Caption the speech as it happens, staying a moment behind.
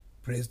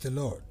Praise the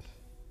Lord.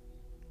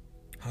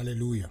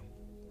 Hallelujah.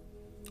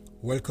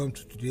 Welcome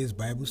to today's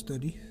Bible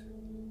study.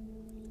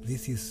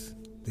 This is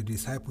the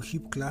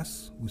discipleship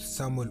class with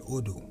Samuel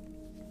Odo.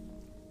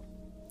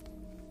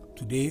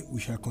 Today we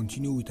shall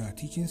continue with our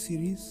teaching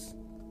series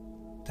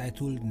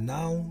titled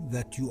Now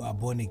That You Are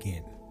Born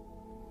Again.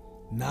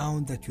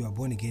 Now that you are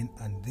born again,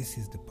 and this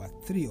is the part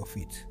 3 of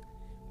it.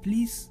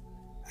 Please,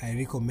 I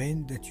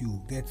recommend that you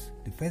get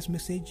the first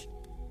message,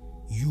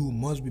 You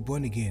Must Be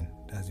Born Again.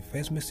 That's the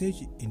first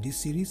message in this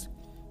series.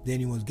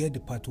 Then you must get the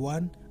part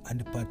 1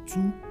 and the part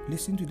 2.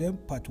 Listen to them,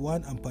 part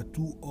 1 and part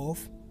 2 of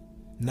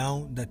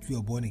Now That You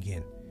Are Born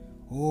Again.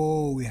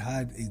 Oh, we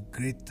had a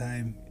great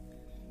time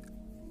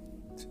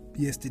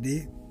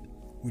yesterday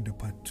with the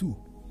part 2.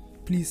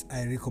 Please,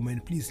 I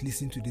recommend, please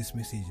listen to these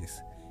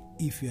messages.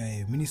 If you are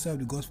a minister of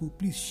the gospel,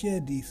 please share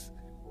this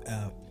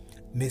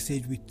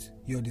message with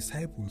your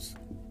disciples,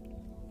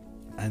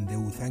 and they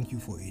will thank you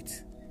for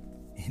it.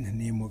 In the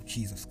name of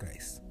Jesus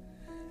Christ.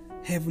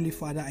 Heavenly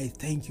Father, I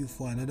thank you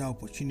for another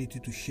opportunity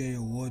to share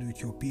your word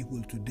with your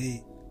people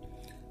today.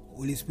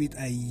 Holy Spirit,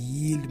 I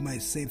yield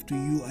myself to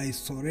you. I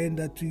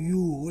surrender to you,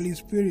 Holy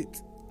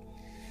Spirit.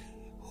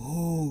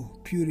 Oh,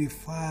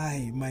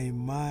 purify my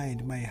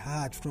mind, my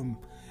heart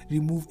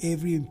remove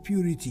every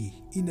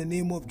impurity in the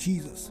name of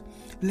Jesus.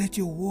 Let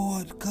your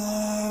word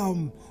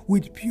come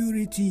with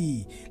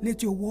purity.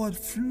 Let your word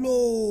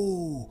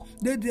flow.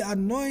 Let the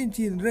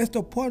anointing rest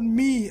upon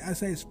me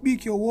as I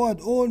speak your word,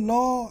 oh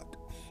Lord.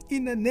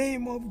 In the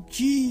name of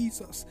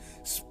Jesus,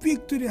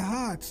 speak to the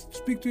heart,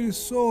 speak to the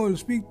soul,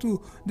 speak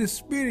to the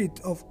spirit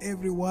of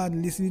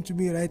everyone listening to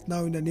me right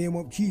now in the name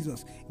of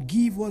Jesus.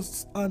 Give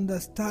us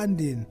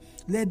understanding.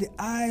 Let the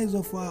eyes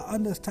of our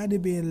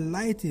understanding be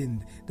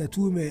enlightened, that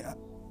we may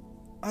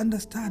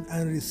understand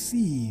and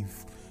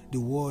receive the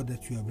word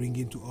that you are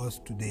bringing to us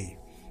today.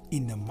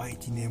 In the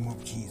mighty name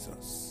of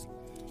Jesus.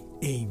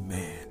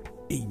 Amen.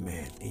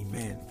 Amen.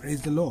 Amen.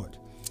 Praise the Lord.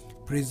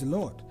 Praise the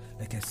Lord.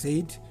 Like I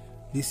said,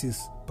 this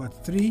is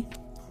part 3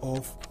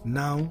 of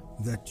Now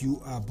That You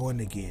Are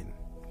Born Again.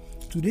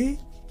 Today,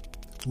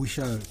 we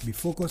shall be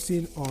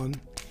focusing on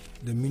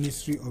the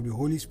ministry of the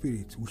Holy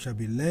Spirit. We shall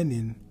be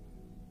learning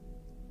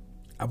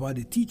about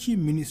the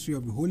teaching ministry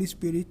of the Holy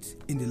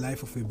Spirit in the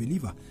life of a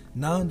believer.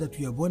 Now that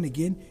you are born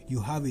again,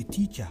 you have a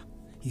teacher.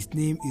 His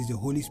name is the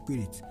Holy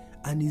Spirit.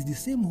 And it's the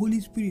same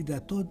Holy Spirit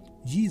that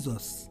taught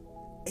Jesus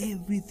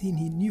everything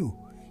he knew.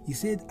 He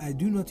said, I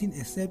do nothing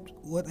except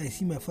what I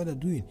see my Father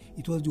doing.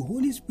 It was the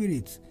Holy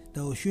Spirit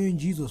that was showing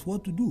Jesus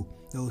what to do,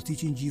 that was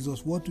teaching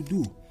Jesus what to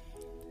do.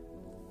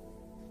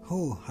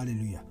 Oh,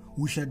 hallelujah.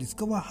 We shall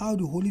discover how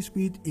the Holy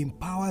Spirit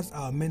empowers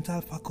our mental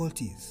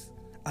faculties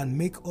and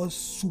make us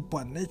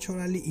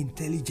supernaturally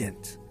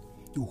intelligent.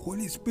 The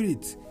Holy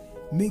Spirit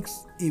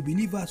makes a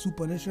believer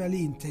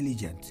supernaturally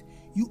intelligent.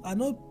 You are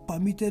not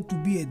permitted to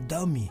be a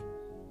dummy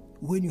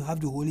when you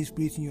have the Holy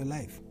Spirit in your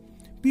life.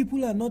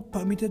 People are not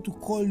permitted to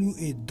call you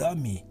a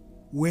dummy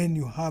when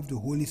you have the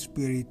Holy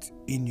Spirit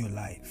in your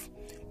life.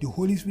 The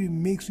Holy Spirit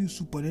makes you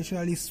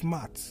supernaturally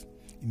smart.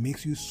 It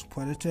makes you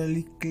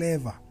supernaturally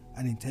clever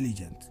and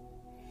intelligent.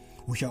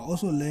 We shall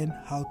also learn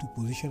how to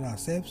position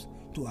ourselves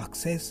to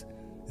access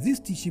this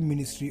teaching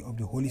ministry of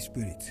the Holy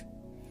Spirit.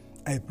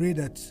 I pray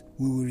that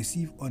we will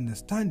receive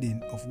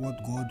understanding of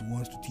what God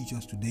wants to teach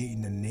us today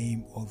in the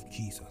name of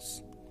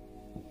Jesus.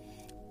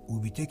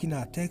 We'll be taking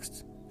our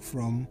text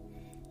from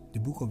the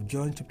book of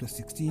John chapter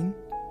 16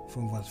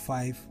 from verse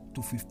 5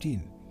 to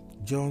 15.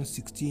 John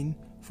 16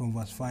 from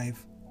verse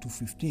 5 to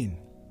 15.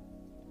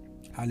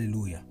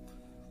 Hallelujah.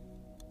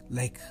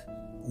 Like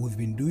we've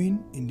been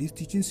doing in this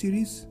teaching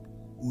series,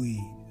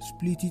 we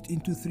split it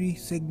into 3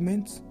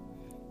 segments.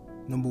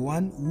 Number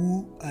 1,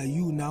 who are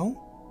you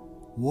now?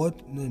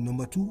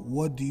 Number 2,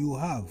 what do you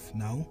have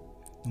now?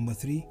 Number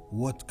 3,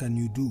 what can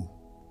you do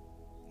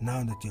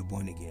now that you're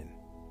born again?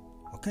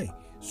 Okay,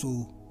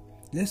 so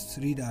let's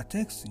read our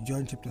text,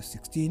 John chapter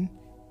 16,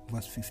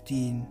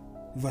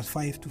 verse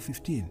 5 to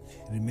 15.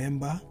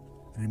 Remember,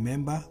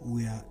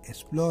 we are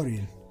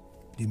exploring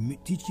the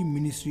teaching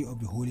ministry of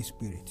the Holy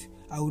Spirit.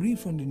 I will read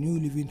from the New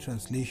Living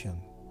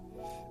Translation.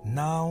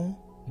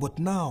 But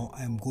now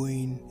I am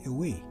going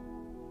away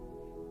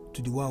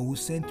to the one who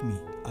sent me,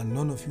 and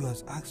none of you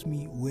has asked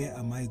me, where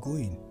am I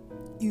going?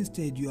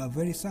 Instead, you are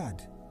very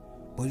sad.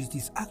 But it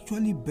is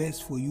actually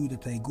best for you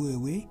that I go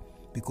away,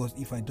 because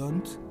if I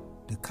don't,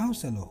 the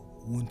counselor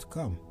won't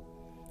come.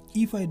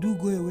 If I do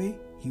go away,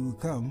 he will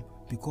come,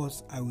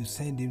 because I will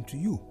send him to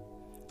you.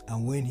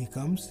 And when he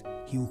comes,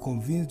 he will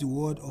convince the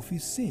world of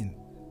his sin,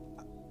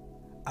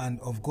 and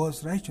of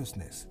God's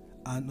righteousness,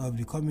 and of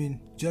the coming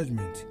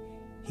judgment.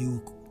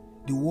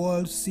 The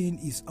world's sin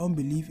is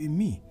unbelief in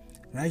me.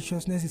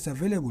 Righteousness is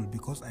available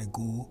because I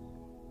go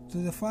to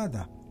the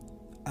Father,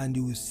 and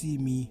you will see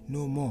me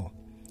no more.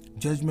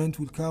 Judgment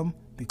will come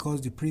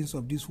because the prince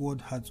of this world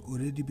has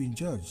already been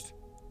judged.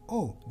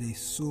 Oh, there is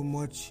so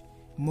much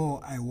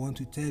more I want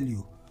to tell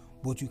you,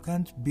 but you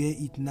can't bear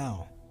it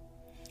now.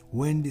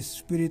 When the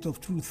Spirit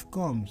of truth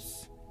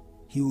comes,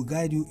 he will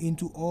guide you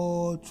into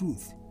all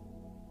truth.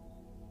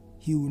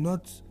 He will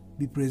not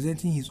be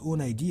presenting his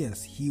own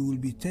ideas. He will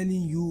be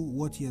telling you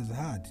what he has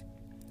heard,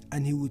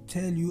 and he will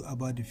tell you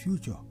about the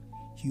future.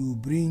 He will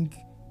bring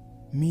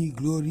me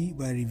glory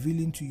by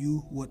revealing to you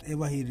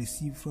whatever he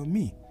received from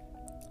me.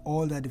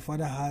 All that the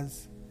Father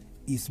has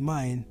is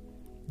mine.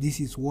 This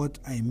is what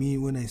I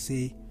mean when I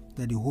say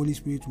that the Holy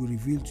Spirit will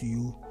reveal to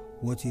you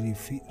what he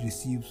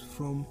receives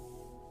from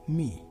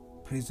me.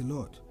 Praise the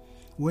Lord.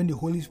 When the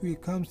Holy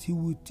Spirit comes, he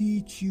will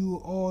teach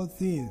you all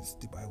things,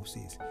 the Bible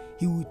says.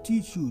 He will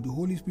teach you. The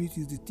Holy Spirit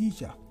is the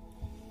teacher.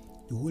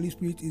 The Holy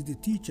Spirit is the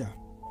teacher.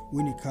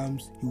 When he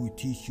comes, he will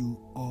teach you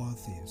all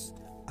things.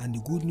 And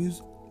the good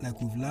news, like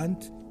we've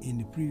learned in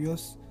the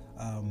previous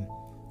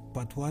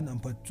part 1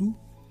 and part 2,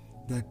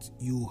 that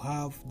you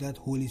have that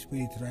Holy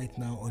Spirit right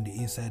now on the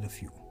inside of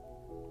you.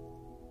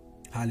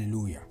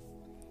 Hallelujah.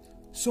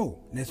 So,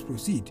 let's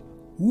proceed.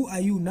 Who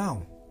are you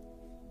now?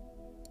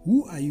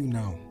 Who are you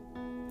now?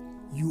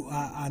 You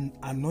are an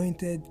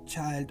anointed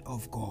child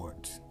of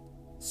God.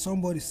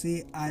 Somebody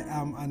say, I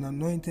am an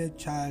anointed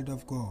child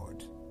of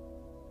God.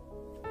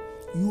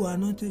 You are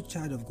an anointed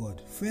child of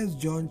God. 1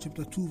 John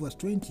chapter 2 verse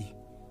 20.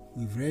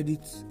 We've read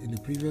it in the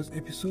previous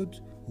episode.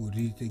 We'll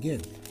read it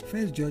again.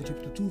 1 John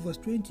chapter 2 verse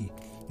 20.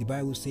 The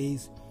Bible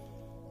says,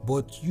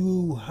 but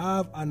you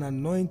have an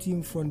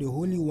anointing from the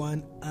Holy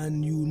One,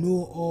 and you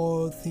know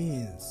all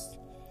things.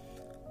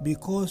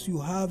 Because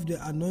you have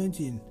the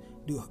anointing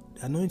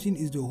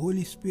is the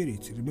Holy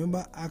Spirit.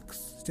 Remember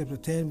Acts chapter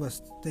 10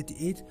 verse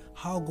 38,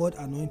 how God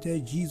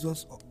anointed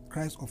Jesus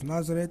Christ of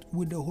Nazareth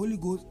with the Holy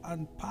Ghost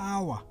and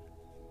power,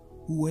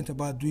 who went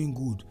about doing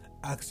good.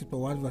 Acts chapter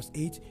 1 verse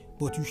 8,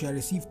 but you shall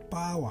receive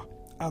power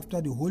after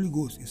the Holy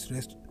Ghost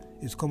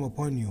is come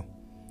upon you.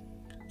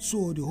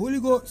 So the Holy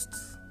Ghost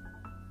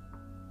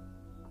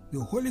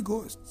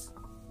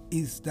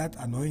is that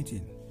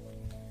anointing.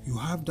 You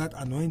have that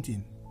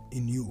anointing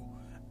in you.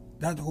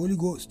 That Holy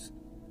Ghost,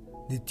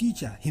 the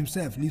teacher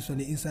himself, lives on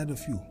the inside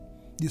of you.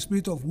 The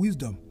spirit of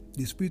wisdom,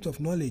 the spirit of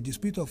knowledge, the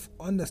spirit of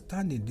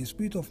understanding, the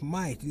spirit of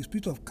might, the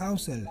spirit of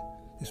counsel,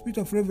 the spirit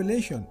of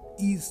revelation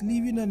is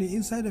living on the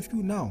inside of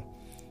you now.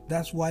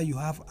 That's why you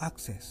have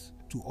access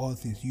to all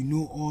things. You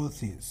know all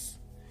things.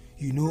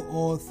 You know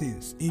all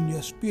things in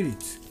your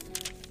spirit.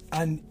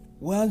 And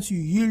once you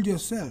yield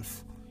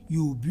yourself,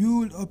 you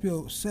build up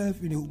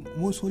yourself in the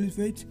most holy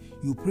faith,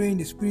 you pray in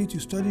the Spirit, you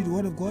study the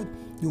Word of God,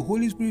 the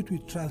Holy Spirit will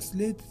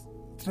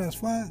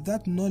transfer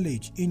that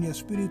knowledge in your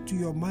spirit to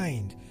your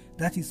mind.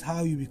 That is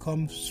how you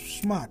become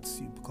smart,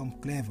 you become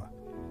clever.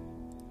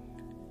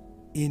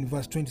 In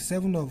verse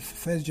 27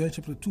 of 1 John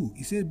chapter 2,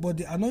 he says, but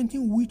the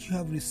anointing which you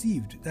have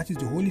received, that is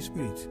the Holy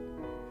Spirit.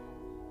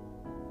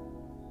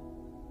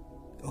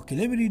 Okay,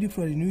 let me read it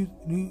from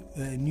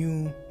the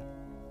New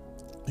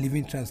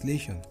Living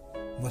Translation.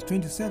 Verse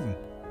 27.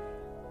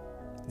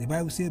 The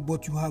Bible says,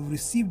 but you have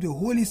received the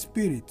Holy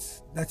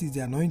Spirit, that is the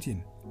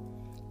anointing,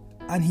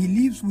 and he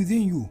lives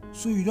within you,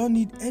 so you don't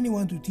need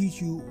anyone to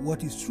teach you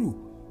what is true,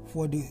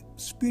 for the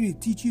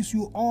Spirit teaches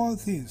you all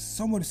things.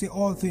 Somebody say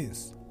all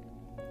things.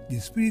 The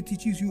Spirit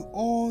teaches you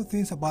all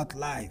things about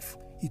life.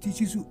 He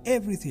teaches you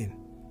everything.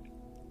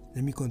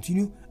 Let me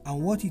continue.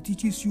 And what he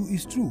teaches you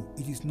is true.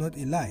 It is not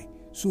a lie.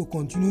 So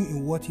continue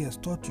in what he has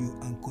taught you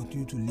and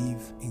continue to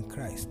live in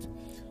Christ.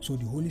 So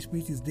the Holy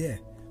Spirit is there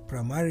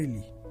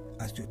primarily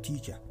as your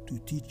teacher to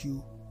teach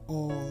you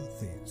all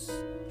things.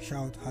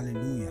 Shout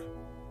hallelujah.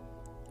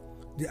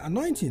 The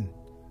anointing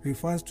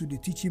refers to the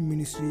teaching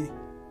ministry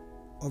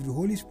of the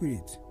Holy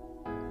Spirit,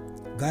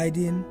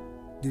 guiding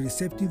the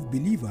receptive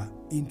believer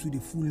into the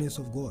fullness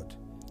of God.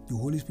 The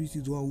Holy Spirit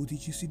is the one who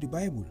teaches you the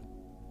Bible.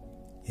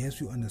 He helps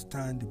you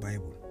understand the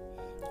Bible.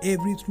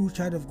 Every true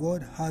child of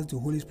God has the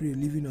Holy Spirit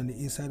living on the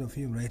inside of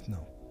him right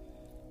now.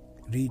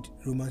 Read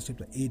Romans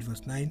chapter 8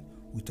 verse 9.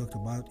 We talked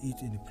about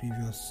it in the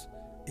previous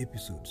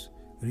episodes.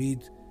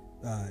 Read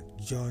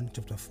John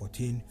chapter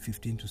 14,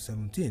 15 to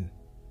 17.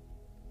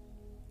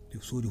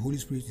 So the Holy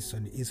Spirit is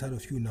on the inside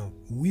of you now.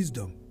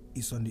 Wisdom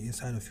is on the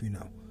inside of you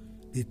now.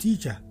 The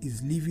teacher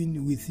is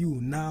living with you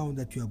now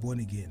that you are born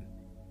again.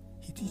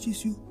 He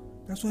teaches you.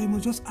 That's why you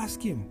must just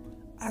ask him.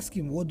 Ask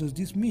him, what does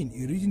this mean?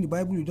 You're reading the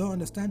Bible, you don't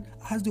understand?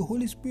 Ask the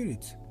Holy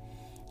Spirit.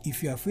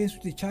 If you are faced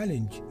with a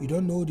challenge, you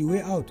don't know the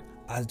way out,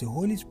 ask the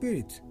Holy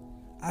Spirit.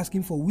 Ask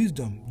him for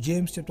wisdom.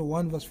 James chapter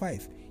 1 verse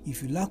 5.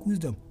 If you lack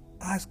wisdom,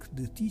 ask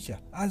the teacher.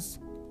 Ask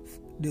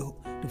the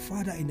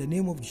Father in the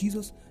name of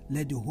Jesus.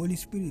 Let the Holy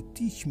Spirit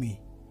teach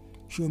me.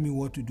 Show me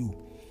what to do.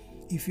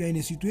 If you're in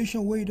a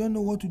situation where you don't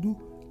know what to do,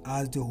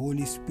 ask the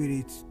Holy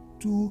Spirit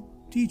to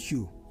teach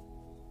you.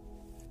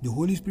 The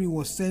Holy Spirit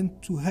was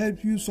sent to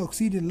help you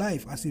succeed in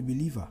life as a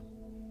believer.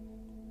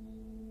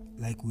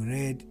 Like we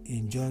read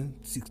in John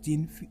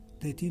 16,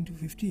 13 to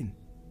 15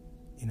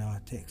 in our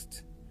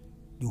text.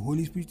 The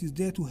Holy Spirit is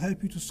there to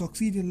help you to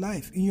succeed in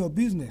life, in your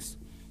business.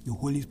 The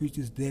Holy Spirit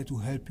is there to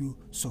help you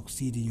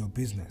succeed in your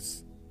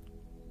business.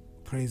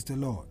 Praise the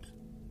Lord.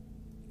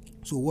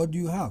 So what do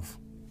you have?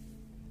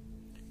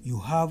 You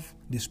have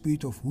the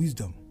spirit of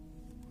wisdom,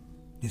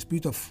 the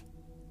spirit of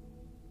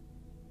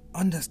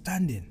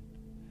understanding,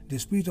 the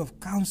spirit of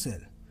counsel,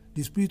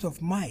 the spirit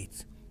of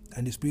might,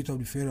 and the spirit of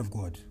the fear of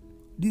God.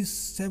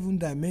 This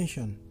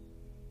 7-dimension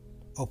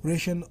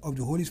operation of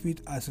the Holy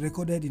Spirit as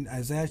recorded in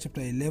Isaiah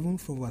chapter 11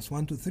 from verse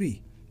 1 to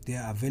 3. They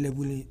are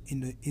available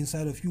in the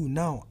inside of you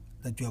now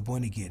that you are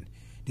born again.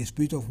 The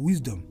spirit of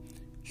wisdom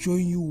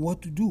showing you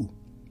what to do,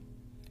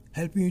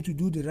 helping you to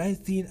do the right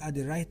thing at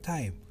the right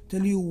time,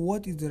 telling you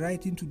what is the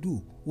right thing to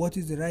do, what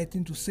is the right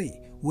thing to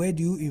say, where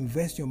do you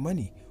invest your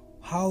money,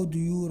 how do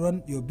you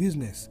run your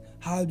business,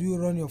 how do you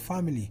run your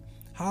family,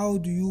 how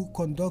do you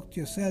conduct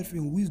yourself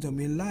in wisdom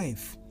in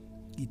life.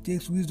 It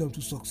takes wisdom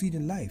to succeed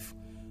in life.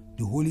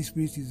 The Holy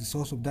Spirit is the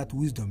source of that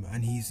wisdom,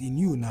 and He is in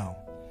you now.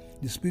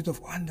 The spirit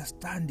of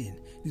understanding,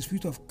 the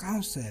spirit of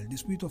counsel, the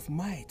spirit of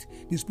might,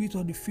 the spirit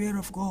of the fear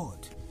of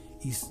God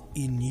is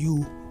in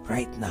you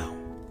right now.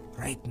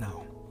 Right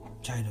now,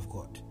 child of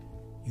God,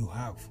 you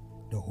have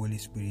the Holy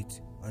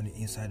Spirit on the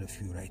inside of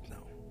you right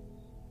now.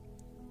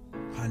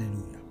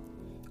 Hallelujah.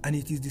 And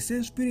it is the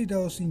same spirit that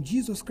was in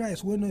Jesus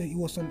Christ when He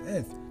was on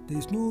earth. There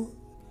is no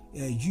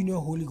junior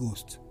Holy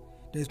Ghost.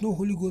 There is no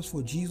Holy Ghost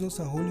for Jesus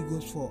and Holy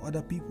Ghost for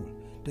other people.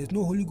 There is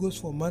no Holy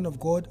Ghost for man of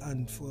God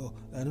and for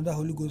another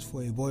Holy Ghost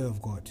for a boy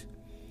of God.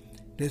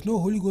 There is no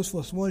Holy Ghost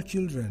for small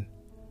children.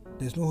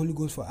 There is no Holy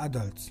Ghost for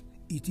adults.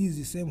 It is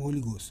the same Holy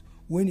Ghost.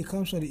 When He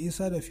comes on the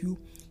inside of you,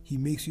 He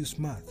makes you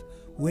smart.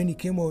 When He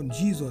came on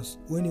Jesus,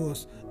 when He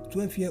was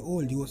 12 years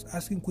old, He was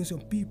asking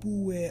questions.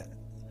 People were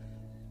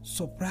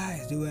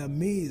surprised. They were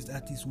amazed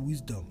at His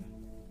wisdom.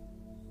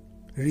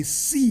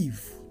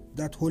 Receive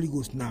that Holy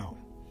Ghost now.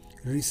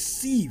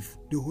 Receive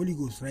the Holy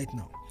Ghost right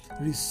now.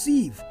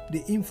 Receive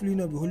the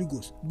influence of the Holy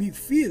Ghost. Be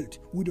filled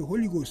with the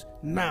Holy Ghost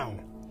now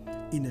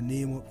in the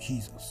name of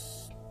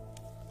Jesus.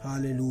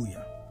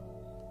 Hallelujah.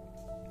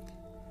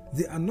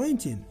 The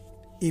anointing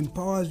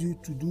empowers you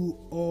to do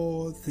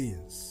all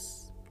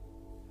things.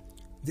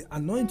 The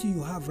anointing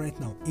you have right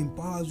now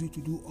empowers you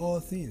to do all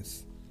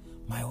things.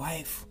 My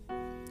wife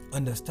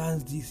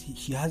understands this.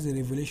 She has a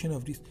revelation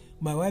of this.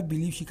 My wife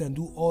believes she can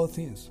do all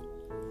things.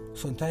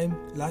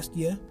 Sometime last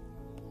year,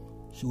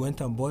 she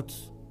went and bought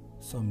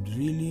some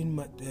drilling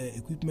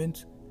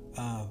equipment,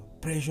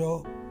 pressure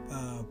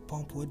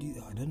pump.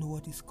 I don't know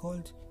what it's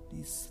called.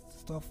 This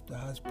stuff that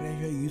has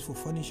pressure used for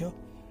furniture.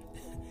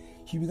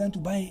 She began to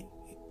buy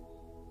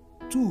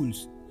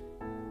tools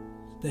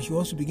that she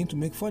wants to begin to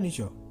make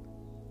furniture.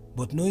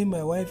 But knowing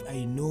my wife,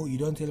 I know you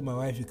don't tell my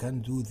wife you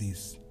can't do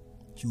this.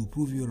 She will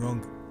prove you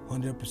wrong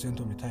 100%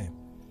 of the time.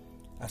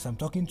 As I'm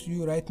talking to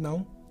you right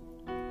now,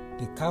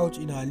 the couch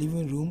in our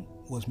living room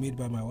was made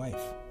by my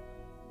wife.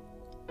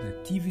 The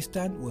TV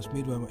stand was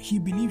made by my wife. She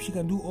believes she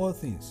can do all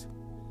things.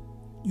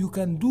 You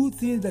can do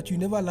things that you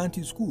never learned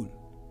in school.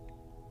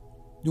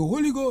 The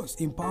Holy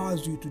Ghost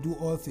empowers you to do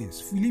all things.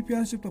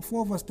 Philippians chapter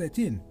 4 verse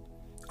 13.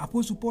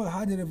 Apostle Paul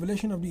had a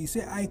revelation of this. He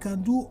said, I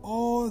can do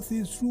all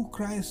things through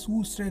Christ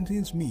who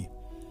strengthens me.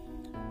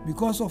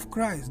 Because of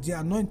Christ, the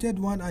anointed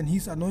one and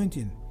His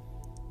anointing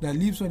that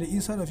lives on the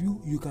inside of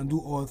you, you can do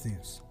all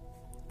things.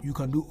 You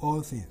can do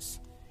all things.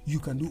 You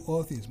can do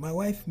all things. My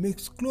wife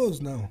makes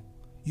clothes now.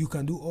 You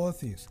can do all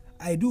things.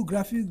 I do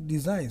graphic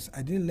designs.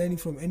 I didn't learn it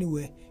from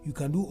anywhere. You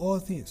can do all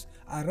things.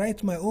 I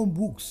write my own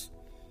books.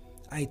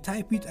 I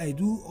type it. I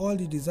do all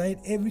the design.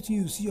 Everything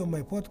you see on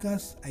my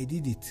podcast, I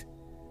did it.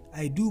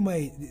 I do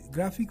my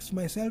graphics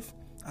myself.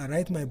 I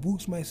write my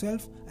books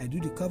myself. I do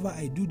the cover.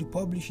 I do the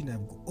publishing. I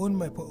own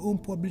my own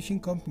publishing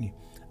company.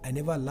 I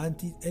never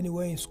learned it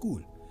anywhere in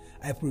school.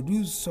 I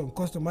produce some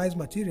customized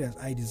materials.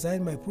 I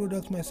design my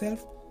products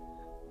myself,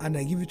 and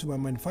I give it to my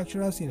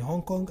manufacturers in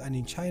Hong Kong and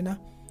in China.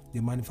 They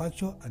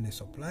manufacture and they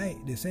supply.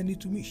 They send it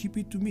to me, ship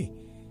it to me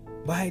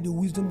by the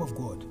wisdom of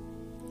God.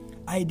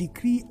 I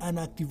decree an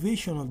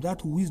activation of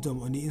that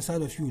wisdom on the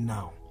inside of you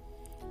now.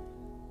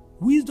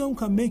 Wisdom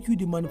can make you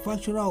the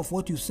manufacturer of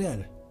what you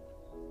sell.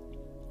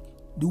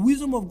 The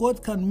wisdom of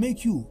God can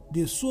make you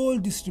the sole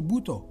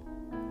distributor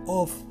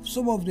of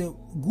some of the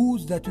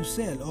goods that you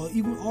sell, or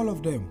even all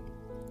of them.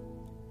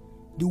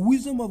 The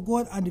wisdom of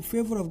God and the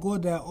favor of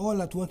God, they are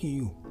all at work in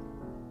you.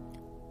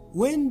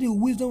 When the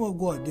wisdom of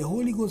God, the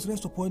Holy Ghost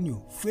rests upon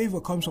you,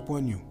 favor comes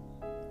upon you.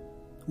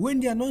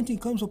 When the anointing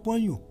comes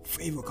upon you,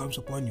 favor comes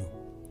upon you.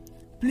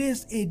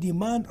 Place a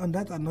demand on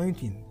that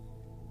anointing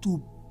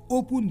to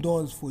open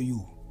doors for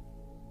you.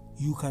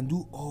 You can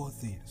do all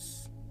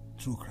things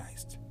through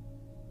Christ.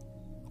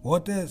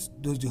 What else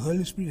does the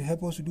Holy Spirit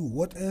help us to do?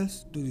 What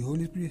else does the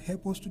Holy Spirit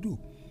help us to do?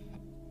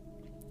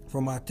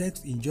 From our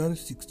text in John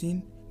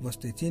 16, verse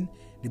 13,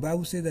 the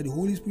Bible says that the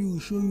Holy Spirit will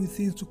show you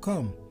things to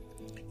come.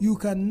 You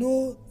can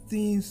know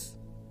things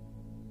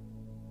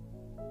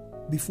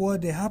before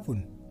they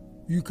happen.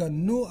 You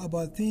can know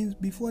about things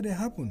before they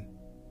happen.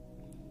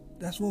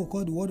 That's what we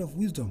call the word of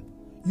wisdom.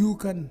 You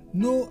can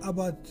know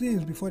about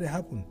things before they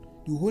happen.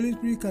 The Holy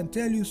Spirit can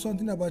tell you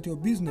something about your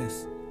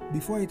business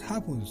before it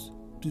happens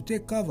to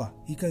take cover.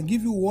 He can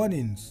give you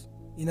warnings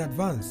in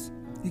advance.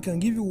 He can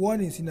give you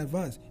warnings in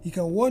advance. He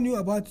can warn you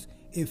about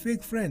a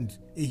fake friend,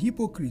 a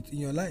hypocrite in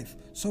your life,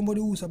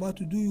 somebody who is about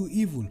to do you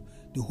evil.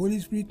 The Holy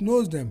Spirit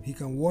knows them. He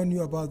can warn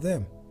you about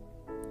them.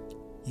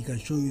 He can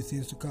show you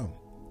things to come.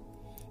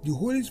 The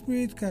Holy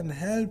Spirit can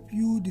help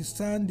you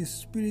discern the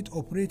spirit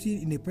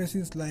operating in a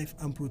person's life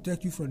and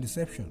protect you from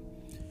deception.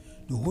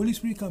 The Holy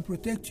Spirit can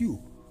protect you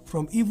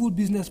from evil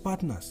business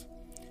partners.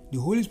 The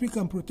Holy Spirit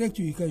can protect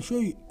you. He can show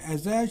you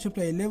Isaiah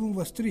chapter 11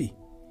 verse 3.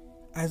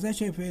 Isaiah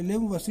chapter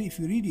 11 verse 3, if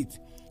you read it,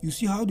 you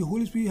see how the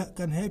Holy Spirit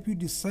can help you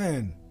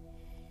discern,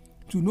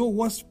 to know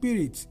what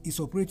spirit is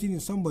operating in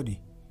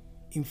somebody.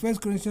 In 1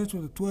 Corinthians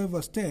chapter 12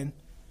 verse 10,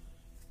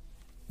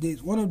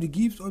 one of the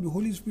gifts of the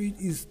Holy Spirit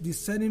is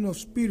discerning of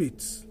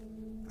spirits.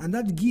 And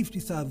that gift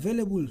is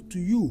available to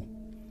you.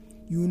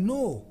 You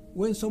know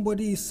when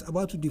somebody is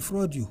about to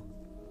defraud you.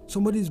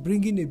 Somebody is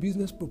bringing a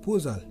business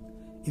proposal,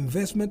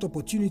 investment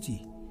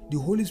opportunity. The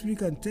Holy Spirit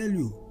can tell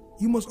you.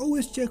 You must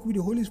always check with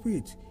the Holy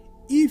Spirit.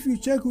 If you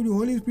check with the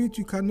Holy Spirit,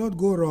 you cannot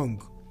go wrong.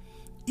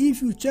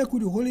 If you check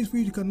with the Holy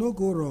Spirit, you cannot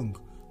go wrong.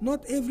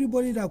 Not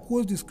everybody that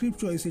quotes the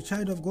scripture is a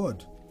child of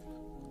God.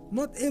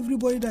 Not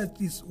everybody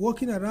that is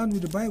walking around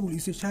with the Bible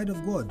is a child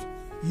of God.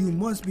 You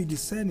must be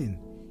discerning.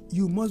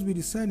 You must be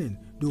discerning.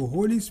 The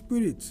Holy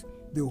Spirit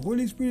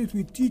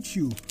will teach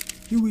you.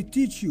 He will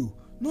teach you.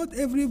 Not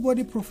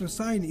everybody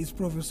prophesying is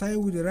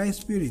prophesying with the right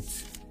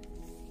spirit.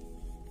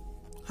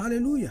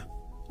 Hallelujah.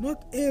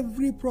 Not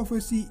every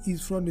prophecy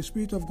is from the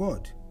Spirit of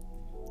God.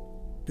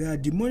 There are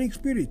demonic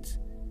spirits.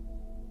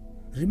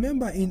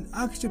 Remember in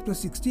Acts chapter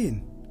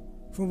 16,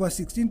 from verse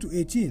 16 to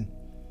 18,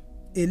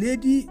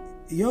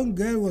 a young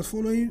girl was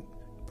following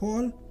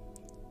Paul.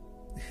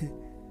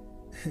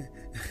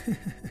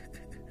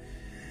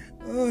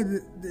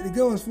 The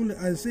girl was following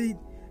and said,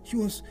 she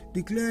was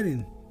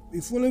declaring,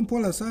 following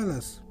Paul and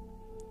Silas.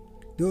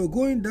 They were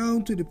going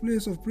down to the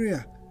place of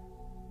prayer.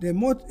 They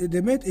met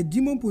a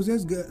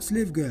demon-possessed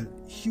slave girl.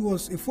 She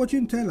was a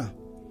fortune teller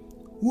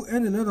who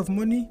earned a lot of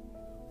money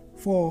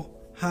for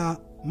her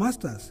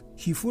masters.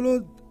 She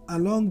followed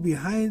along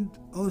behind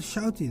us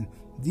shouting,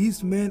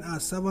 "These men are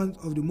servants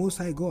of the Most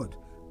High God,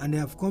 and they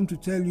have come to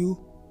tell you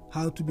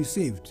how to be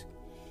saved."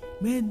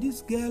 Man,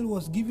 this girl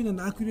was giving an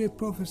accurate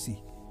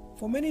prophecy.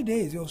 For many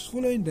days, he was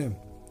following them.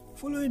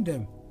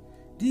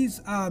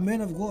 These are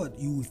men of God.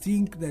 You will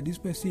think that this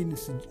person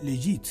is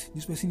legit.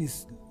 This person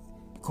is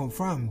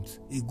confirmed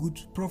a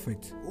good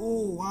prophet.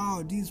 Oh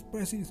wow, this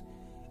person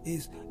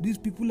these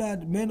people are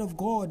men of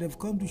God. They've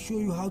come to show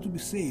you how to be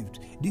saved.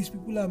 These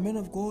people are men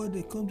of God.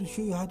 They come to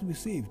show you how to be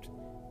saved.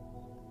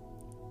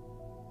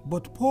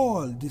 But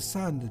Paul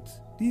discerned that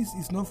this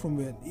is not from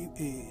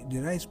the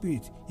right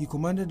spirit. He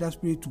commanded that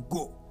spirit to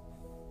go.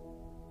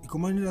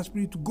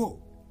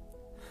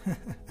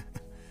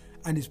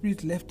 And the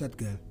spirit left that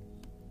girl.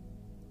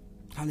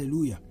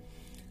 Hallelujah.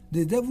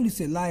 The devil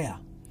is a liar.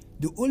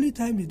 The only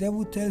time the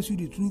devil tells you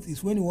the truth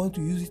is when he wants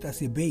to use it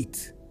as a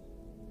bait.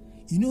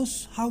 You know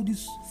how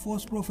these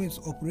false prophets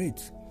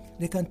operate.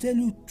 They can tell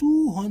you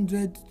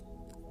 200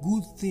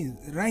 good things,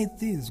 right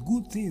things,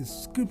 good things,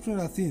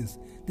 scriptural things.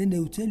 Then they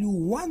will tell you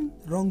one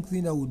wrong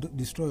thing that will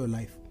destroy your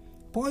life.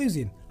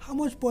 Poison. How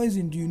much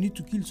poison do you need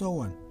to kill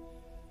someone?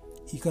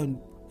 You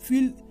can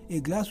fill a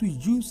glass with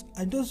juice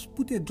and just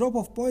put a drop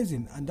of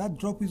poison, and that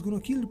drop is going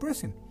to kill the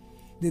person.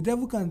 The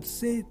devil can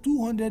say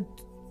 200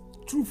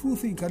 truthful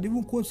things, can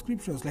even quote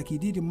scriptures like he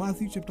did in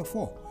Matthew chapter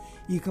 4.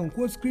 He can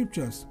quote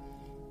scriptures,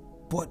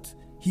 but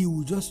he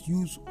will just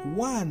use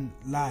one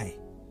lie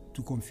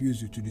to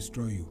confuse you, to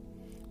destroy you.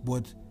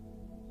 But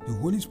the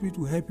Holy Spirit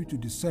will help you to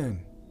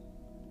discern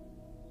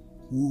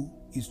who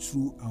is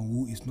true and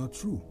who is not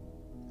true.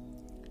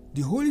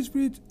 The Holy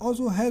Spirit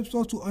also helps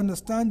us to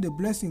understand the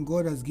blessing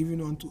God has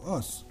given unto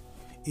us.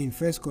 In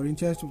 1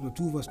 Corinthians chapter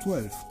 2 verse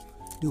 12,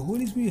 the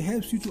Holy Spirit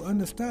helps you to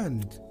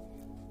understand.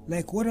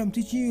 Like what I'm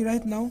teaching you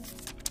right now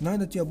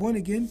that you're born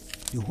again,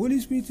 the Holy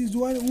Spirit is the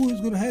one who is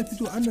going to help you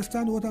to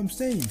understand what I'm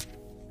saying.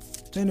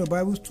 Turn your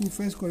Bibles to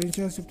 1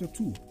 Corinthians chapter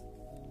 2.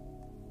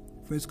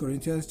 1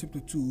 Corinthians chapter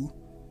 2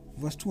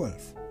 verse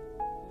 12.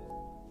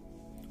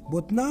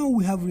 But now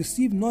we have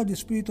received not the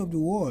spirit of the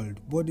world,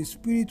 but the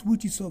Spirit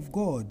which is of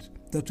God,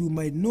 that we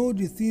might know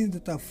the things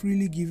that are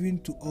freely given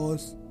to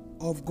us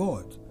of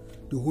God.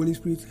 The Holy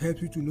Spirit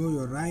helps you to know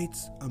your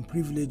rights and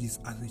privileges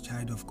as a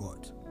child of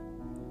God.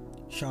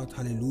 Shout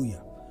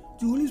hallelujah.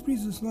 The Holy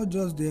Spirit is not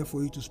just there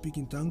for you to speak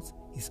in tongues,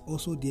 He's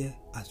also there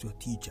as your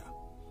teacher.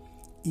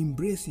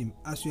 Embrace Him.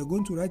 As you are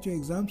going to write your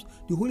exams,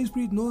 the Holy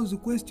Spirit knows the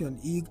question.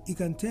 He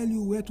can tell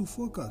you where to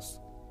focus.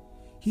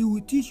 He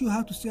will teach you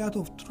how to stay out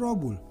of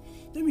trouble.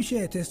 Let me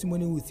share a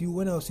testimony with you.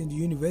 When I was in the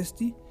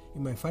university,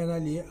 in my final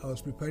year, I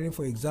was preparing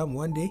for exam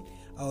one day.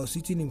 I was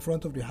sitting in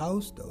front of the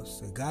house. There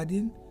was a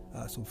garden,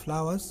 some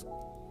flowers.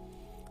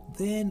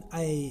 Then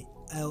I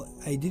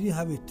didn't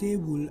have a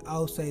table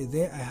outside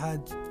there. I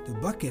had the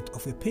bucket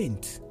of a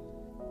paint,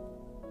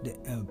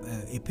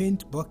 a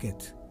paint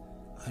bucket,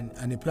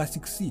 and a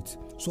plastic seat.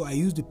 So I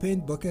used the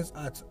paint bucket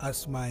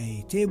as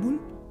my table.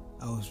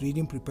 I was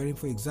reading, preparing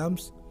for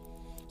exams.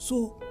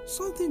 So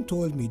something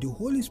told me, the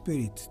Holy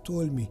Spirit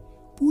told me,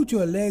 put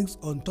your legs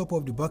on top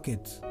of the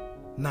bucket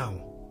now.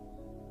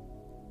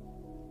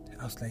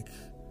 I was like,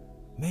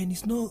 man,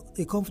 it's not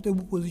a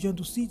comfortable position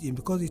to sit in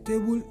because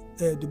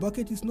the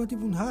bucket is not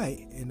even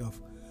high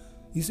enough.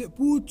 He said,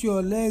 put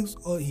your legs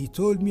on, he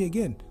told me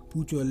again,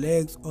 put your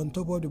legs on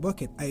top of the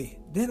bucket. By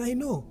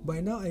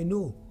now I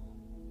know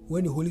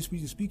when the Holy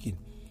Spirit is speaking.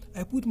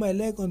 I put my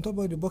leg on top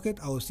of the bucket.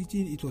 I was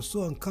sitting, it was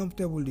so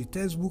uncomfortable. The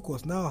textbook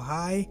was now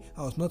high.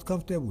 I was not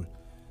comfortable.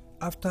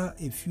 After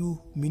a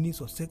few minutes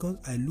or seconds,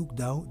 I looked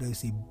down. There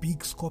is a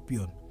big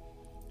scorpion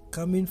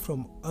coming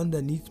from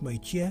underneath my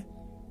chair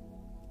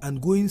and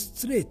going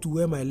straight to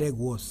where my leg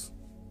was.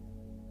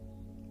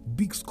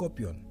 Big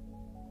scorpion.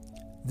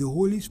 The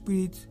Holy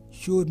Spirit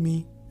showed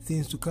me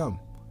things to come,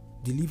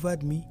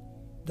 delivered me.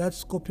 That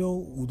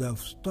scorpion would have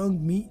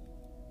stung me,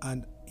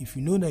 and if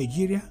you know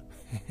Nigeria,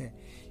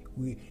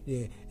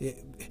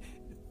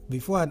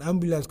 before an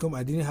ambulance come,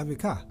 I didn't have a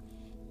car.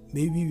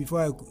 Maybe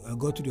before I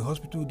got to the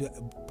hospital, the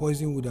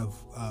poison would have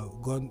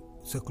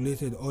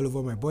circulated all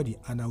over my body,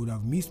 and I would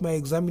have missed my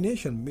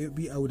examination.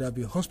 Maybe I would have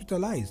been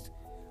hospitalized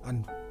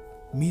and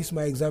missed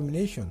my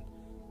examination.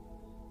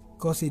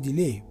 Cause a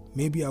delay.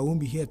 Maybe I won't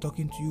be here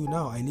talking to you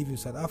now. I live in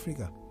South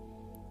Africa.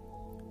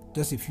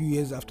 Just a few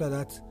years after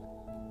that,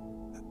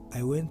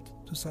 I went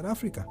to South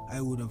Africa. I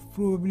would have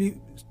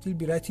probably still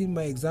be writing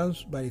my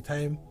exams by the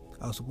time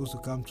I was supposed to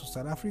come to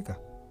South Africa.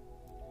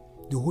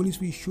 The Holy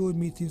Spirit showed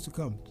me things to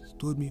come. He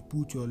told me,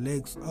 put your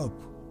legs up.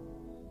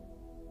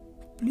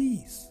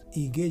 Please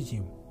engage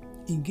him.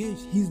 Engage.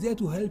 He's there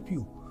to help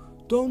you.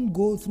 Don't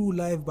go through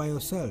life by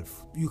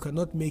yourself. You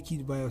cannot make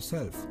it by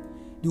yourself.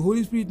 The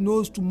Holy Spirit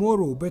knows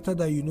tomorrow better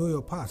than you know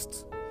your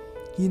past.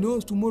 He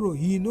knows tomorrow.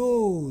 He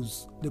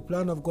knows the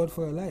plan of God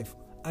for your life,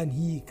 and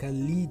he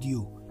can lead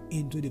you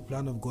into the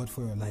plan of God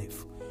for your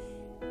life.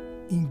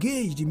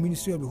 Engage the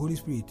ministry of the Holy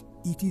Spirit.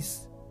 It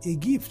is a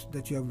gift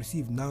that you have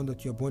received now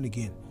that you are born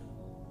again.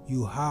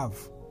 You have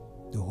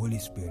the Holy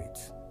Spirit.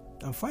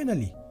 And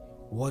finally,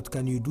 what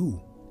can you do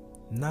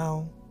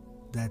now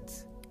that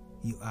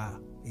you are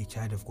a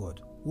child of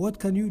God? What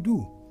can you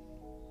do?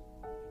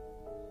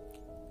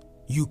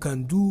 You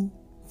can do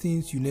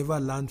things you never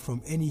learned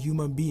from any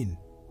human being.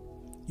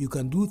 You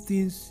can do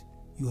things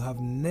that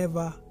have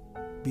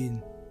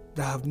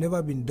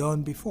never been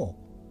done before.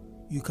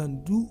 You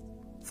can do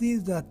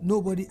things that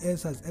nobody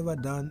else has ever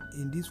done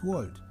in this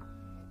world.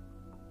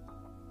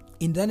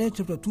 In Daniel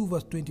chapter 2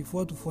 verse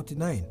 24 to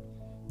 49,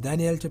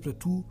 Daniel chapter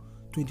 2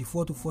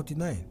 24 to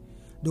 49,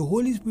 the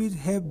Holy Spirit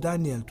helped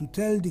Daniel to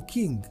tell the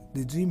king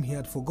the dream he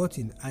had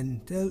forgotten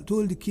and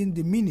told the king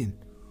the meaning.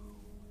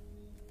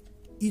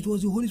 It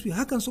was the Holy Spirit.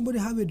 How can somebody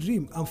have a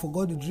dream and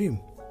forgot the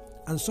dream?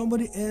 And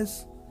somebody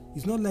else,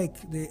 it's not like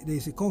there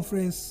is a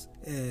conference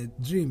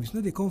dream. It's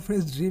not a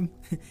conference dream.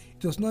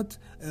 It was not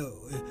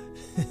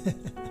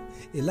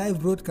a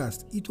live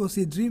broadcast. It was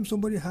a dream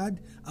somebody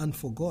had and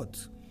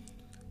forgot.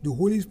 The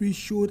Holy Spirit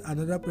showed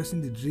another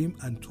person the dream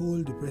and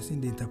told the person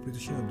the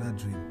interpretation of that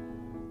dream.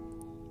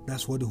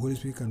 That's what the Holy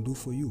Spirit can do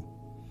for you.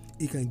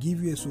 It can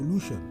give you a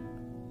solution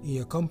in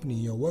your company,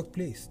 in your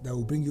workplace, that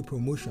will bring you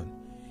promotion.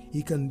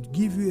 He can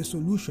give you a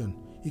solution.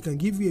 He can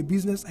give you a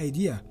business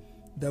idea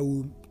that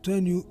will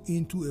turn you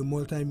into a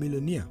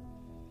multi-millionaire.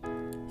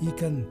 He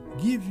can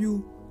give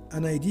you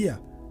an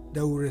idea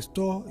that will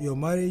restore your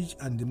marriage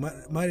and the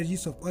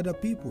marriages of other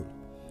people.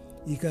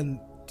 He can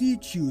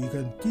teach you. He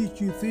can teach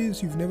you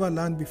things you've never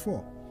learned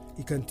before.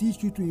 He can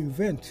teach you to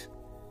invent,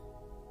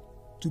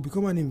 to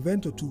become an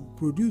inventor, to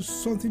produce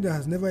something that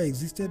has never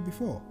existed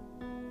before.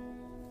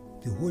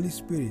 The Holy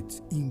Spirit,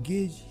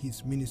 engage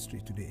his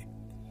ministry today.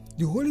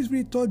 The Holy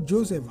Spirit taught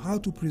Joseph how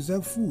to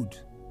preserve food.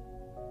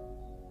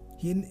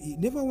 He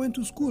never went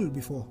to school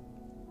before.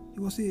 He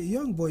was a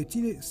young boy,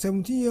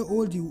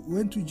 17-year-old. He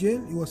went to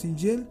jail. He was in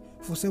jail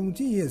for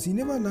 17 years. He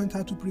never learned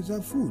how to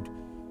preserve food.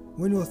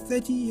 When he was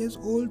 30 years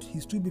old, he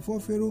stood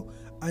before Pharaoh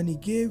and he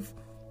gave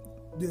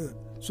the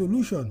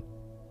solution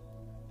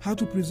how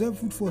to preserve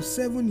food for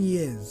 7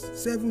 years.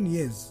 7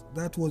 years.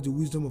 That was the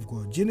wisdom of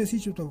God.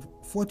 Genesis chapter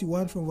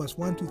 41 from verse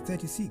 1 to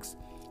 36.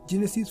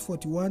 Genesis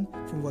 41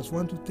 from verse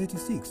 1 to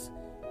 36.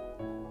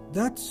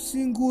 That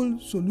single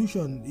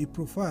solution he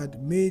provided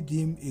made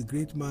him a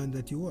great man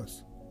that he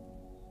was.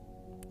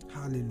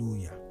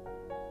 Hallelujah.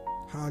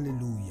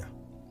 Hallelujah.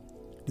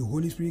 The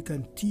Holy Spirit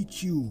can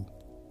teach you,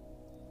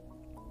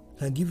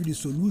 can give you the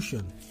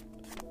solution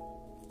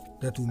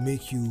that will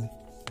make you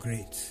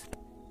great.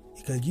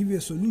 He can give you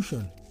a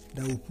solution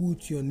that will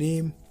put your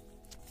name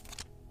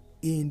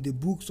in the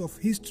books of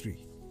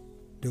history.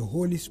 The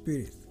Holy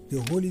Spirit.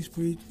 The Holy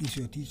Spirit is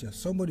your teacher.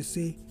 Somebody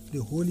say,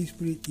 the Holy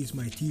Spirit is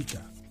my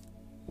teacher.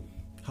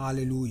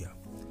 Hallelujah.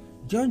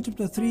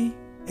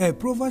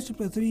 Proverbs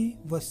chapter 3,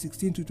 verse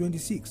 16 to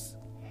 26.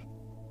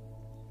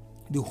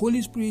 The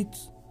Holy Spirit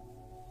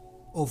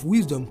of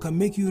wisdom can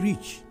make you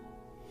rich.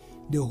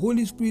 The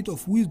Holy Spirit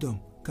of wisdom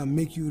can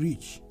make you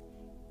rich.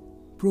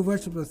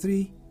 Proverbs chapter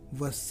 3,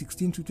 verse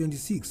 16 to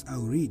 26.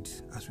 I'll read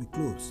as we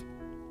close.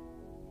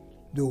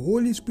 The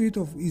Holy Spirit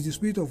is the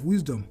Spirit of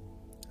wisdom,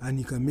 and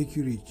he can make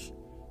you rich.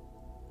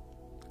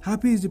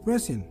 Happy is the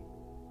person.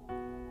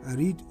 I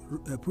read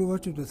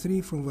Proverbs chapter 3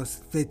 from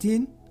verse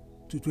 13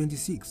 to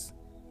 26.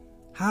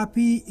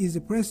 Happy is the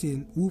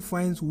person who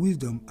finds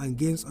wisdom and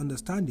gains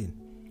understanding,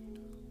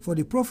 For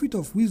the profit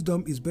of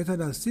wisdom is better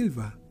than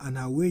silver, and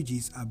her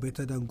wages are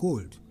better than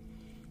gold.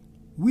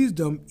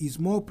 Wisdom is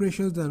more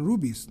precious than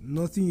rubies.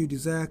 Nothing you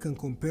desire can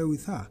compare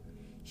with her.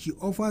 She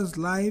offers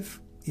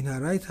life in her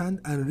right hand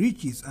and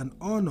riches and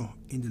honor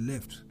in the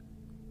left.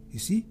 You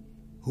see,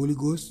 Holy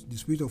Ghost, the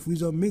Spirit of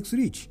wisdom, makes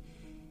rich.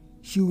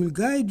 She will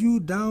guide you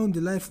down the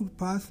delightful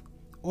path.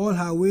 All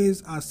her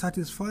ways are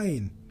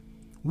satisfying.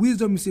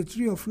 Wisdom is a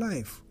tree of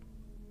life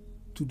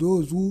to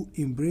those who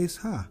embrace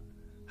her.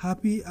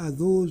 Happy are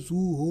those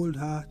who hold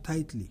her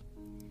tightly.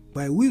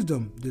 By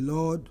wisdom, the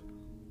Lord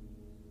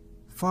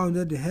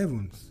founded the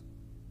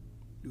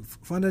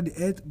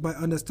earth. By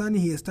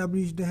understanding, he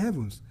established the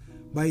heavens.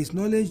 By his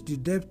knowledge,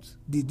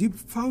 the deep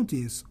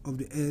fountains of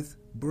the earth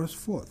burst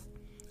forth,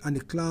 and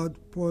the cloud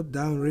poured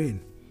down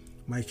rain.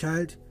 My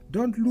child,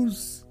 don't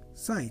lose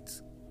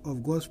sight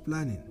of God's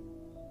planning,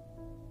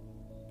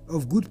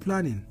 of good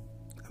planning.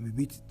 I'm a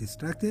bit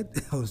distracted.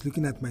 I was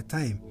looking at my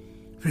time.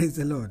 Praise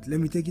the Lord.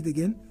 Let me take it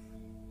again.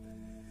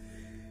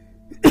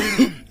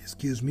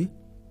 Excuse me.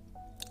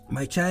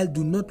 My child,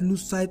 do not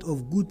lose sight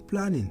of good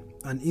planning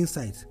and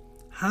insight.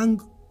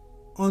 Hang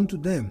on to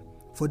them,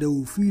 for they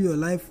will fill your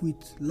life with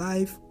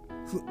life.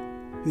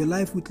 They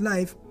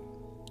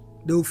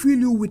will fill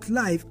you with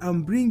life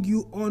and bring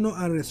you honor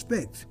and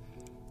respect.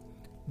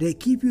 They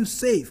keep you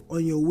safe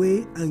on your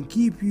way and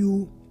keep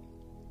your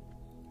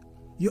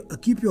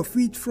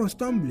feet from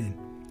stumbling.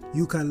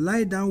 You can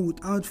lie down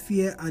without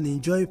fear and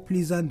enjoy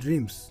pleasant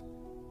dreams.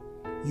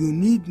 You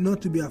need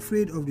not to be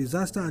afraid of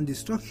disaster and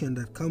destruction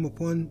that come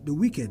upon the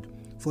wicked,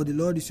 for the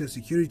Lord is your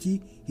security.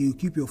 He will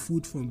keep your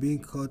foot from being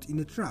caught in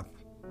a trap.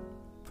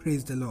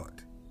 Praise the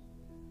Lord.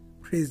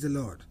 Praise the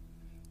Lord.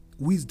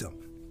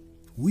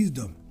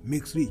 Wisdom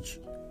makes rich.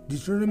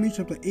 Deuteronomy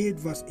chapter 8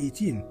 verse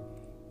 18.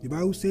 The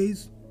Bible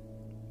says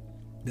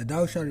that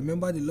thou shalt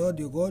remember the Lord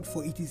your God,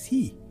 for it is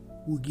he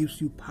who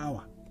gives you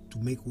power to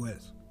make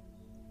wealth.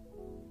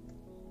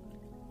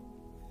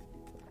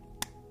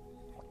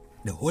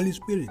 The Holy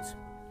Spirit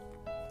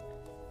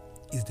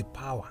is the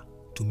power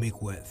to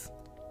make wealth.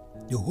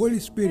 The Holy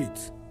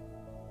Spirit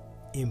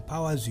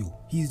empowers you.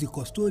 He is the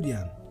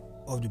custodian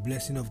of the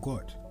blessing of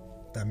God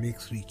that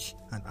makes rich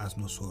and has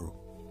no sorrow.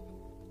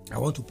 I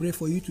want to pray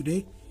for you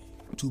today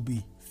to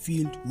be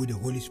filled with the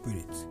Holy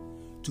Spirit,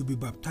 to be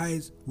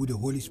baptized with the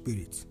Holy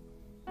Spirit.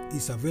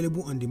 It's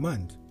available on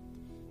demand.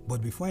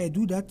 But before I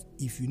do that,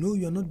 if you know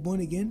you are not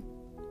born again,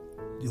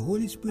 the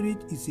Holy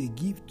Spirit is a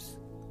gift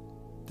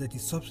that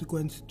is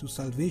subsequent to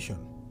salvation.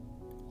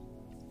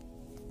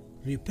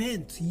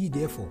 Repent ye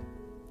therefore,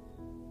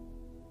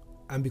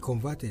 and be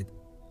converted,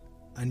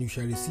 and you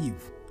shall receive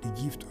the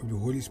gift of the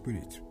Holy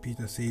Spirit.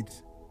 Peter said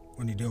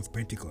on the day of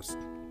Pentecost,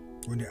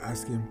 when they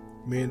asked him,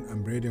 men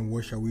and brethren,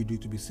 what shall we do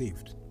to be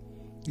saved?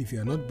 If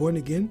you are not born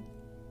again,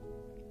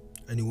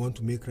 and you want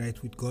to make right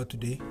with God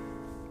today,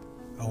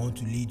 I want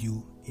to lead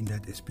you in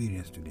that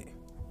experience today.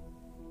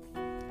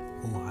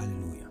 Oh,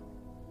 hallelujah.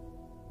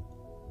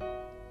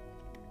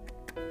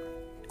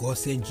 God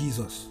sent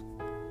Jesus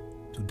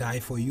to die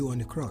for you on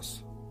the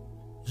cross.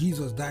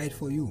 Jesus died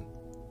for you.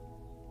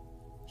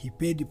 He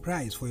paid the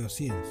price for your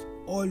sins.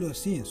 All your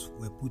sins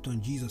were put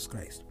on Jesus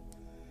Christ.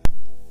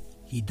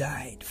 He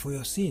died for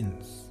your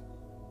sins.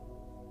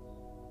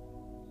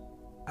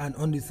 And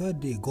on the third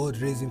day, God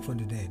raised him from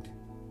the dead.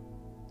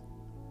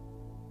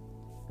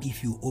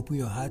 If you open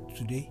your heart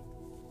today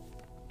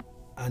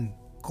and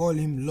call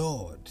him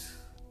Lord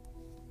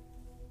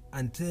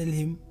and tell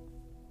him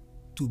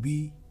to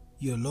be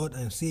your Lord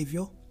and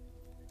Savior,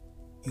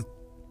 you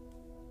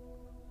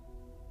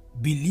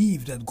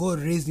believe that God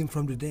raised him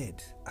from the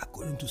dead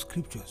according to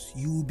scriptures,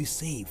 you will be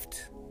saved.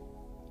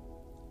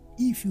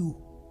 If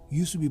you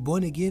used to be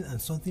born again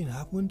and something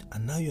happened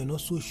and now you're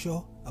not so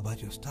sure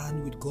about your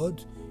stand with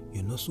God,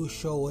 you're not so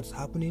sure what's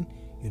happening,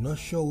 you're not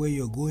sure where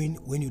you're going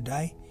when you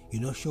die,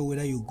 you're not sure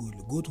whether you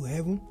go to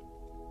heaven,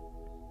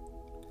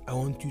 I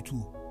want you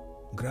to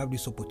grab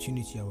this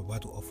opportunity I'm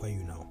about to offer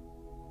you now.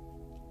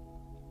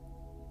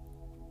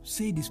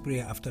 Say this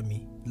prayer after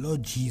me.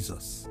 Lord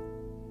Jesus,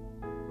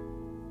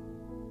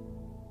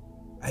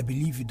 I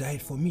believe you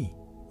died for me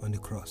on the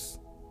cross.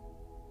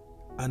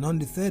 And on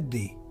the third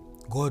day,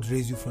 God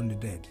raised you from the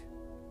dead.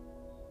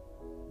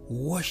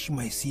 Wash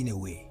my sin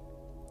away.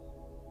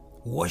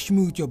 Wash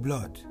me with your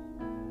blood.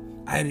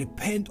 I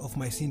repent of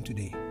my sin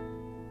today.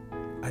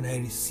 And I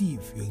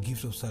receive your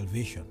gift of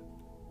salvation.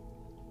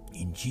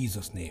 In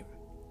Jesus' name.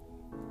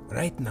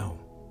 Right now,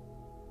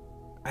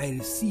 I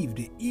receive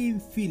the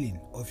infilling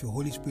of your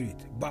Holy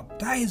Spirit.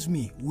 Baptize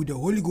me with the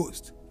Holy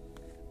Ghost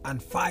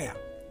and fire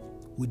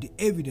with the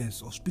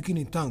evidence of speaking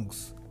in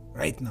tongues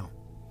right now.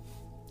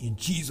 In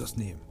Jesus'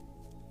 name.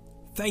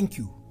 Thank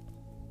you.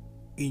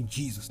 In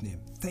Jesus' name.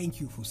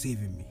 Thank you for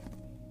saving me.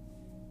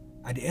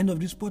 At the end of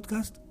this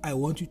podcast, I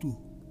want you to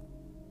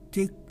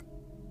take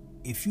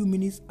a few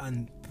minutes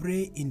and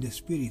pray in the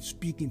Spirit.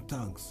 Speak in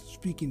tongues.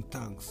 Speak in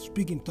tongues.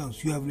 Speak in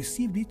tongues. You have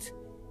received it.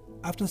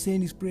 After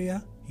saying this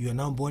prayer, you are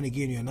now born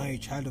again. You are now a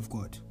child of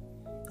God.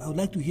 I would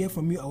like to hear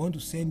from you. I want to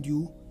send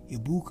you a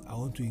book. I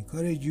want to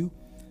encourage you.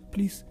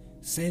 Please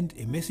send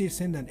a message,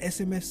 send an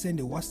SMS, send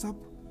a WhatsApp,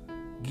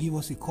 give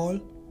us a call.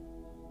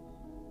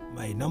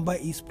 My number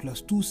is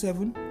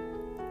 +27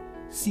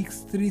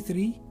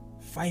 633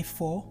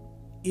 54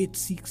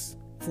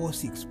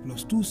 8646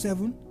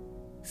 +27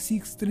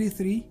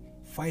 633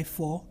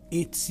 54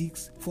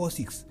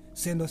 8646.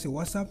 Send us a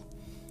WhatsApp,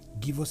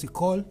 give us a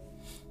call,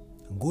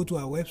 and go to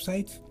our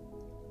website.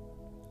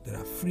 There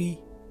are free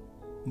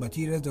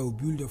materials that will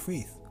build your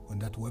faith on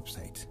that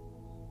website.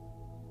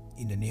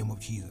 In the name of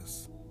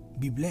Jesus,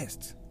 be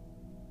blessed.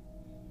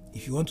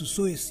 If you want to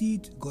sow a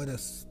seed, God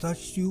has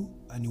touched you,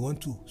 and you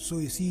want to sow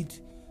a seed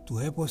to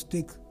help us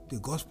take the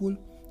gospel,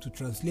 to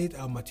translate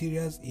our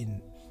materials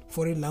in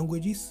foreign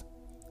languages,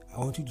 I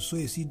want you to sow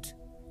a seed.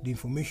 The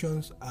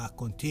informations are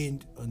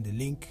contained on the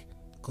link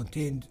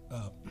contained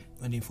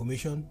on the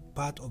information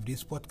part of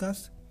this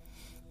podcast.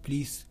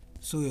 Please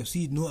sow your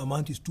seed. No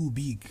amount is too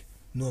big,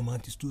 no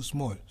amount is too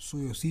small. Sow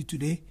your seed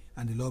today,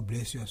 and the Lord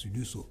bless you as you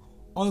do so.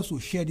 Also,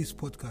 share this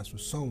podcast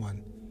with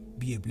someone.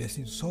 Be a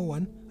blessing to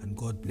someone, and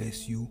God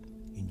bless you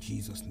in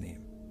Jesus'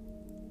 name.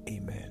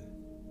 Amen.